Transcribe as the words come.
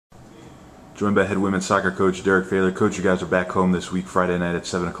Joined by head women's soccer coach Derrek Falor. Coach, you guys are back home this week, Friday night at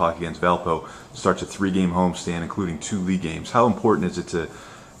 7 o'clock against Valpo. Starts a 3-game homestand, including 2 league games. How important is it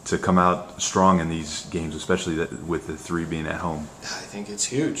to come out strong in these games, especially with the 3 being at home? I think it's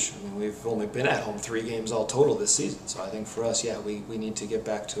huge. I mean, we've only been at home 3 games all total this season. So I think for us, yeah, we need to get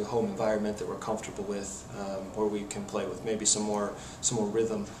back to a home environment that we're comfortable with, where we can play with maybe some more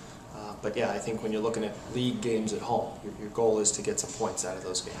rhythm. But yeah, I think when you're looking at league games at home, your goal is to get some points out of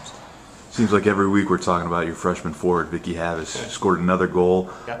those games. Seems like every week we're talking about your freshman forward, Vicky Havis. She scored another goal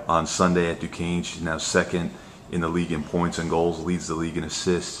on Sunday at Duquesne. She's now 2nd in the league in points and goals, leads the league in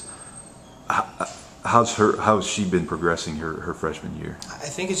assists. How's she been progressing her freshman year? I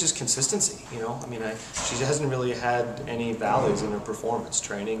think it's just consistency. You know, I mean, she hasn't really had any valleys in her performance.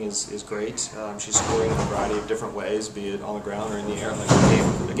 Training is great. She's scoring in a variety of different ways, be it on the ground or in the air, like the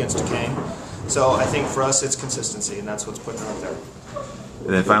game against Duquesne. So I think for us, it's consistency, and that's what's putting her up there. And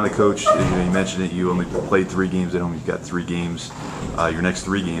then finally, Coach, you mentioned it. You only played 3 games at home. You've got 3 games. Your next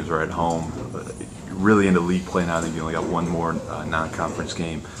 3 games are at home. You're really into league play now. I think you only got 1 more non-conference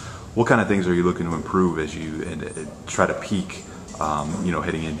game. What kind of things are you looking to improve as you try to peak,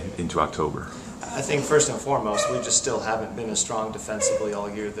 heading into October? I think first and foremost, we just still haven't been as strong defensively all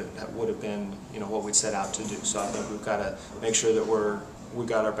year that would have been, what we'd set out to do. So I think we've got to make sure that we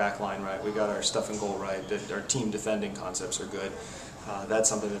got our back line right, we got our stuff and goal right, that our team defending concepts are good. That's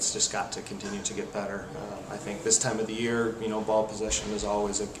something that's just got to continue to get better. I think this time of the year, ball possession is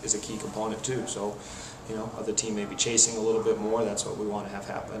always a key component too. So, the team may be chasing a little bit more. That's what we want to have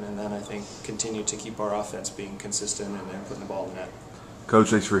happen. And then I think continue to keep our offense being consistent and then putting the ball in the net. Coach,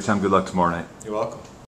 thanks for your time. Good luck tomorrow night. You're welcome.